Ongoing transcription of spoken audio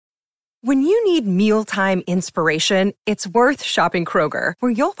When you need mealtime inspiration, it's worth shopping Kroger,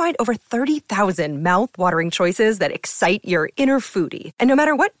 where you'll find over 30,000 mouth-watering choices that excite your inner foodie. And no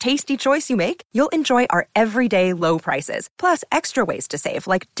matter what tasty choice you make, you'll enjoy our everyday low prices, plus extra ways to save,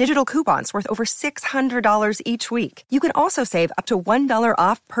 like digital coupons worth over $600 each week. You can also save up to $1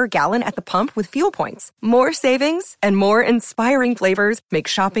 off per gallon at the pump with fuel points. More savings and more inspiring flavors make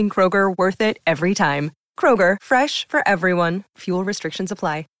shopping Kroger worth it every time. Kroger, fresh for everyone. Fuel restrictions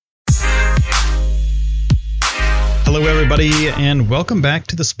apply. Hello, everybody, and welcome back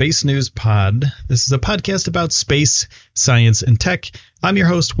to the Space News Pod. This is a podcast about space, science, and tech. I'm your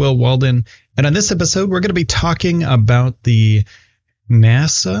host, Will Walden, and on this episode, we're going to be talking about the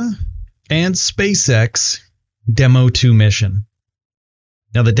NASA and SpaceX Demo 2 mission.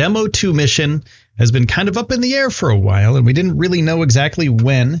 Now, the Demo 2 mission has been kind of up in the air for a while, and we didn't really know exactly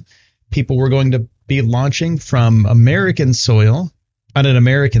when people were going to be launching from American soil on an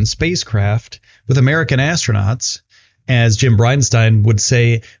American spacecraft with American astronauts, as Jim Bridenstine would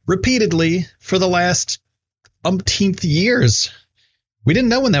say repeatedly for the last umpteenth years. We didn't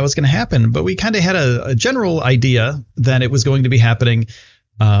know when that was going to happen, but we kind of had a general idea that it was going to be happening,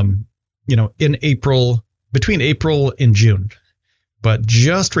 in April, between April and June. But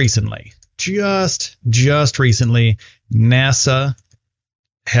just recently, NASA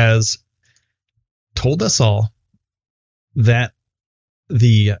has told us all that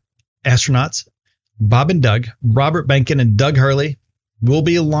the astronauts, Bob and Doug, Robert Behnken and Doug Hurley, will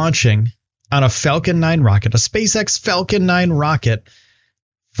be launching on a Falcon 9 rocket, a SpaceX Falcon 9 rocket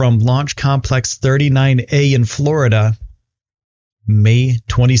from Launch Complex 39A in Florida, May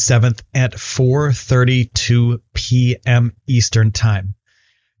 27th at 4:32 p.m. Eastern Time.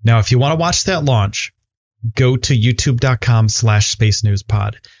 Now, if you want to watch that launch, go to youtube.com/Space News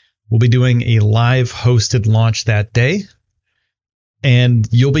Pod. We'll be doing a live hosted launch that day, and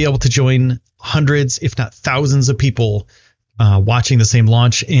you'll be able to join hundreds, if not thousands of people watching the same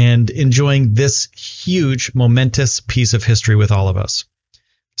launch and enjoying this huge, momentous piece of history with all of us.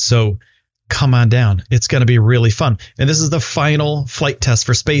 So come on down. It's going to be really fun. And this is the final flight test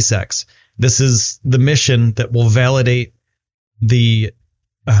for SpaceX. This is the mission that will validate the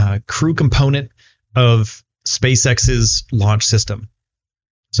crew component of SpaceX's launch system.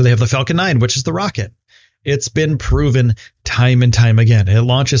 So they have the Falcon 9, which is the rocket. It's been proven time and time again. It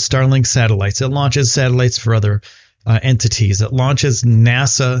launches Starlink satellites. It launches satellites for other entities. It launches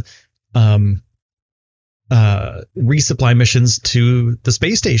NASA resupply missions to the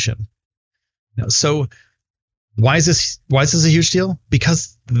space station. So why is this a huge deal?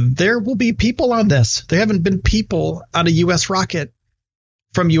 Because there will be people on this. There haven't been people on a U.S. rocket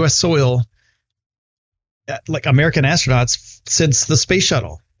from U.S. soil, like American astronauts, since the space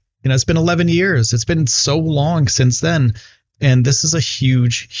shuttle. It's been 11 years. It's been so long since then. And this is a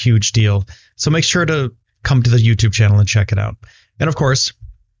huge, huge deal. So make sure to come to the YouTube channel and check it out. And of course,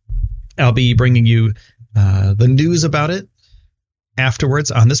 I'll be bringing you the news about it afterwards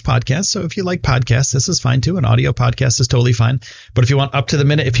on this podcast. So if you like podcasts, this is fine too. An audio podcast is totally fine. But if you want up to the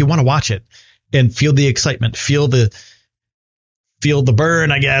minute, if you want to watch it and feel the excitement, feel the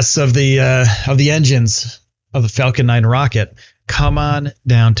burn, I guess, of the engines of the Falcon 9 rocket, come on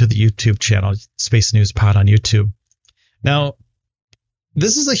down to the YouTube channel, Space News Pod on YouTube. Now,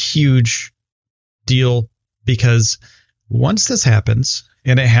 this is a huge deal because once this happens,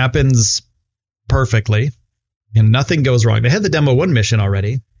 and it happens perfectly, and nothing goes wrong. They had the Demo 1 mission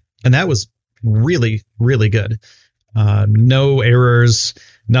already, and that was really, really good. No errors,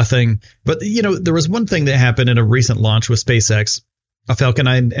 nothing. But, there was one thing that happened in a recent launch with SpaceX. A Falcon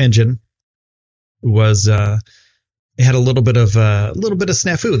 9 engine was it had a little bit of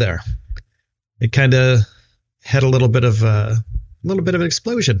snafu there. It kind of had a little bit of an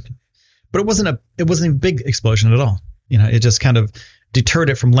explosion, but it wasn't a big explosion at all. It just kind of deterred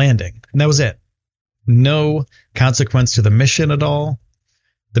it from landing, and that was it. No consequence to the mission at all.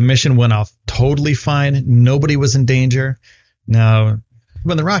 The mission went off totally fine. Nobody was in danger. Now,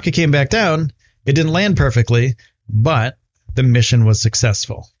 when the rocket came back down, it didn't land perfectly, but the mission was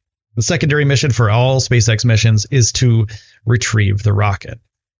successful. The secondary mission for all SpaceX missions is to retrieve the rocket.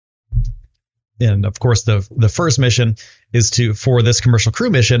 And of course, the first mission for this commercial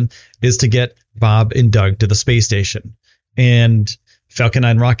crew mission is to get Bob and Doug to the space station. And Falcon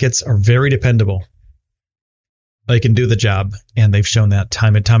 9 rockets are very dependable. They can do the job, and they've shown that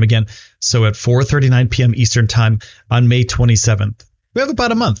time and time again. So at 4:39 p.m. Eastern Time on May 27th, we have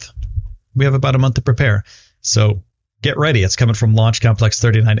about a month. To prepare. So get ready. It's coming from Launch Complex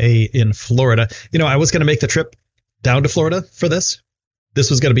 39A in Florida. I was going to make the trip down to Florida for this.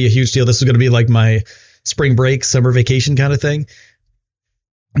 This was going to be a huge deal. This was going to be like my spring break, summer vacation kind of thing.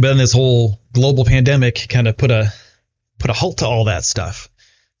 But then this whole global pandemic kind of put a halt to all that stuff.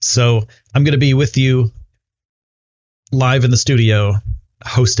 So I'm going to be with you live in the studio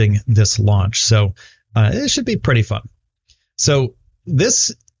hosting this launch. So it should be pretty fun. So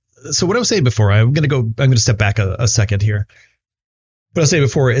what I was saying before, I'm going to step back a second here. What I was saying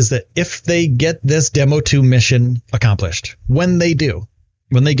before is that if they get this Demo 2 mission accomplished, when they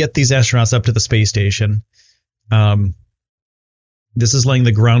get these astronauts up to the space station, this is laying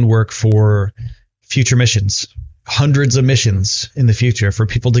the groundwork for future missions, hundreds of missions in the future for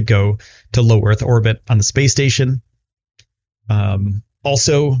people to go to low Earth orbit on the space station.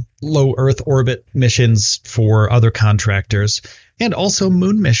 Also low Earth orbit missions for other contractors, and also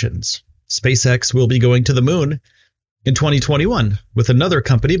moon missions. SpaceX will be going to the moon in 2021 with another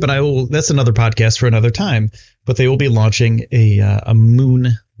company, but that's another podcast for another time. But they will be launching a moon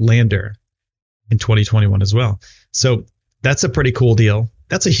lander in 2021 as well. So that's a pretty cool deal.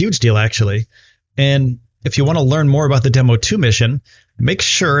 That's a huge deal, actually. And if you want to learn more about the Demo 2 mission, make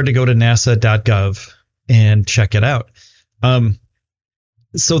sure to go to nasa.gov and check it out.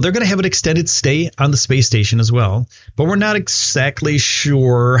 So they're going to have an extended stay on the space station as well, but we're not exactly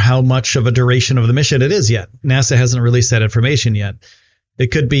sure how much of a duration of the mission it is yet. NASA hasn't released that information yet.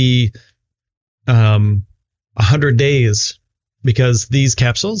 It could be 100 days, because these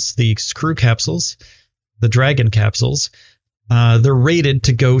capsules, the Crew capsules, the Dragon capsules, they're rated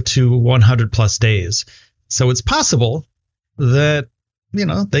to go to 100 plus days. So it's possible that,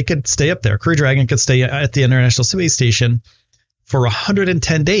 they could stay up there. Crew Dragon could stay at the International Space Station for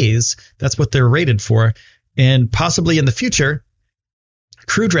 110 days. That's what they're rated for. And possibly in the future,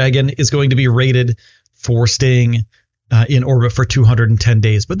 Crew Dragon is going to be rated for staying in orbit for 210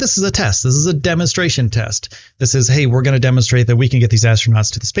 days. But this is a test. This is a demonstration test. This is, hey, we're going to demonstrate that we can get these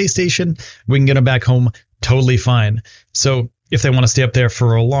astronauts to the space station. We can get them back home totally fine. So if they want to stay up there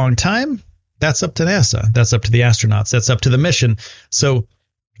for a long time, that's up to NASA. That's up to the astronauts. That's up to the mission. So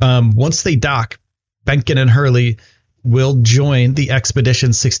once they dock, Behnken and Hurley will join the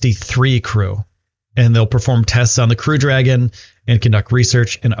Expedition 63 crew, and they'll perform tests on the Crew Dragon and conduct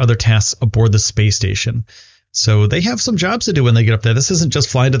research and other tasks aboard the space station. So they have some jobs to do when they get up there. This isn't just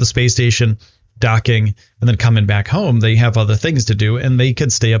flying to the space station, docking, and then coming back home. They have other things to do, and they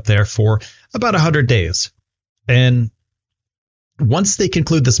could stay up there for about 100 days. And once they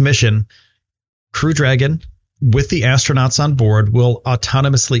conclude this mission, Crew Dragon, with the astronauts on board, will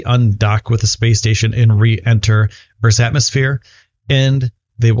autonomously undock with the space station and re-enter Earth's atmosphere, and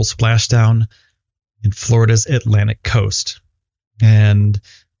they will splash down in Florida's Atlantic coast. And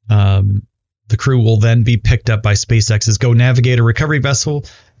the crew will then be picked up by SpaceX's Go Navigator recovery vessel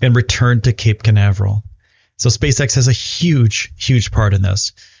and returned to Cape Canaveral. So SpaceX has a huge, huge part in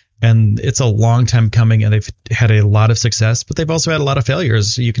this. And it's a long time coming, and they've had a lot of success, but they've also had a lot of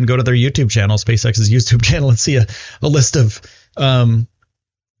failures. You can go to their YouTube channel, SpaceX's YouTube channel, and see a list of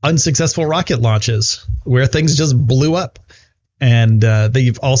unsuccessful rocket launches where things just blew up. And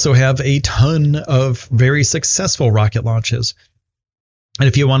they also have a ton of very successful rocket launches. And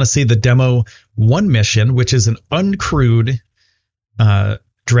if you want to see the Demo 1 mission, which is an uncrewed Crew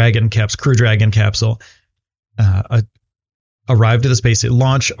Dragon capsule, arrive to the space,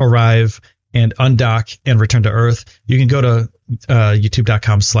 launch, arrive, and undock and return to Earth, you can go to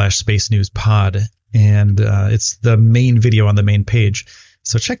youtube.com/space news pod, and it's the main video on the main page.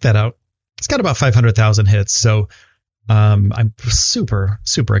 So check that out. It's got about 500,000 hits. So I'm super,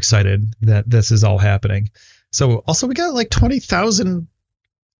 super excited that this is all happening. So also we got like 20,000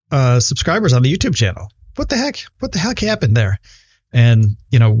 subscribers on the YouTube channel. What the heck happened there? And,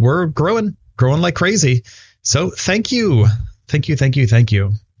 we're growing like crazy. So thank you. And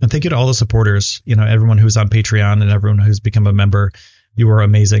thank you to all the supporters, everyone who's on Patreon and everyone who's become a member. You are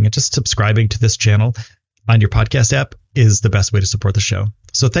amazing. And just subscribing to this channel on your podcast app is the best way to support the show.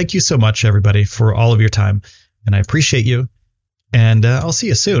 So thank you so much, everybody, for all of your time. And I appreciate you. And I'll see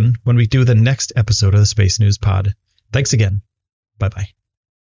you soon when we do the next episode of the Space News Pod. Thanks again. Bye-bye.